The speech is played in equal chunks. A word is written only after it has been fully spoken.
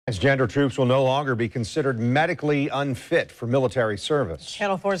Transgender troops will no longer be considered medically unfit for military service.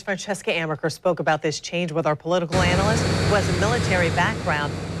 Channel 4's Francesca Amaker spoke about this change with our political analyst who has a military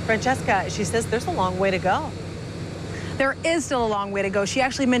background. Francesca, she says there's a long way to go. There is still a long way to go. She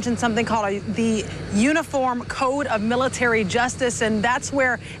actually mentioned something called the Uniform Code of Military Justice, and that's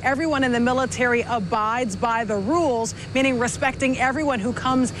where everyone in the military abides by the rules, meaning respecting everyone who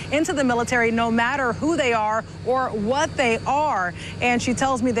comes into the military, no matter who they are or what they are. And she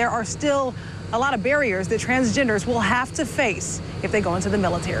tells me there are still a lot of barriers that transgenders will have to face if they go into the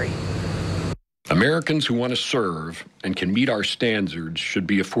military. Americans who want to serve and can meet our standards should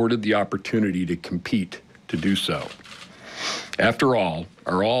be afforded the opportunity to compete to do so. After all,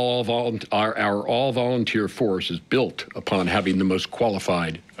 our all-volunteer force is built upon having the most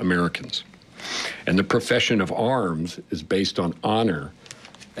qualified Americans. And the profession of arms is based on honor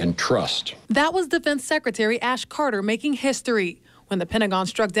and trust. That was Defense Secretary Ash Carter making history when the Pentagon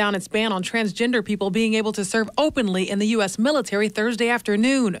struck down its ban on transgender people being able to serve openly in the U.S. military Thursday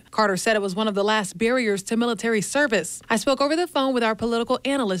afternoon. Carter said it was one of the last barriers to military service. I spoke over the phone with our political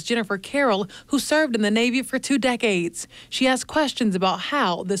analyst, Jennifer Carroll, who served in the Navy for 2 decades. She asked questions about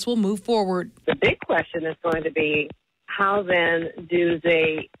how this will move forward. The big question is going to be, how then do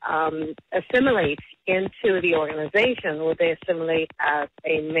they assimilate into the organization? Would they assimilate as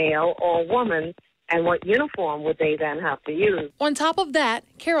a male or woman? And what uniform would they then have to use? On top of that,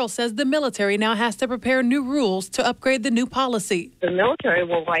 Carroll says the military now has to prepare new rules to upgrade the new policy. The military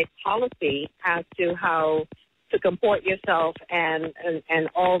will write policy as to how to comport yourself and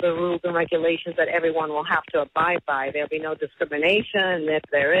all the rules and regulations that everyone will have to abide by. There'll be no discrimination. If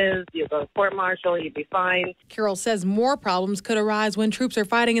there is, you go to court-martial, you'll be fined. Carroll says more problems could arise when troops are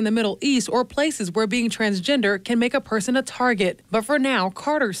fighting in the Middle East or places where being transgender can make a person a target. But for now,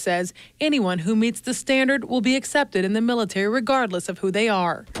 Carter says anyone who meets the standard will be accepted in the military regardless of who they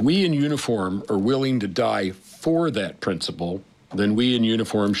are. If we in uniform are willing to die for that principle, then we in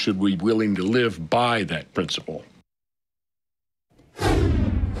uniform should be willing to live by that principle.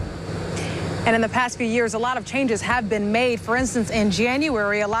 And in the past few years, a lot of changes have been made. For instance, in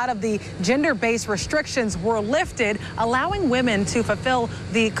January, a lot of the gender-based restrictions were lifted, allowing women to fulfill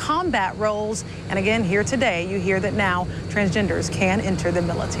the combat roles. And again, here today, you hear that now transgenders can enter the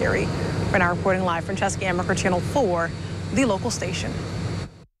military. We're now reporting live, Francesca Amaker, Channel 4, the local station.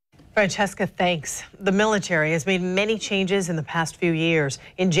 Francesca, thanks. The military has made many changes in the past few years.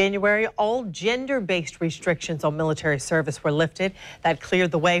 In January, all gender-based restrictions on military service were lifted. That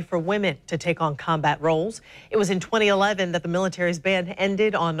cleared the way for women to take on combat roles. It was in 2011 that the military's ban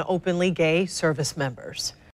ended on openly gay service members.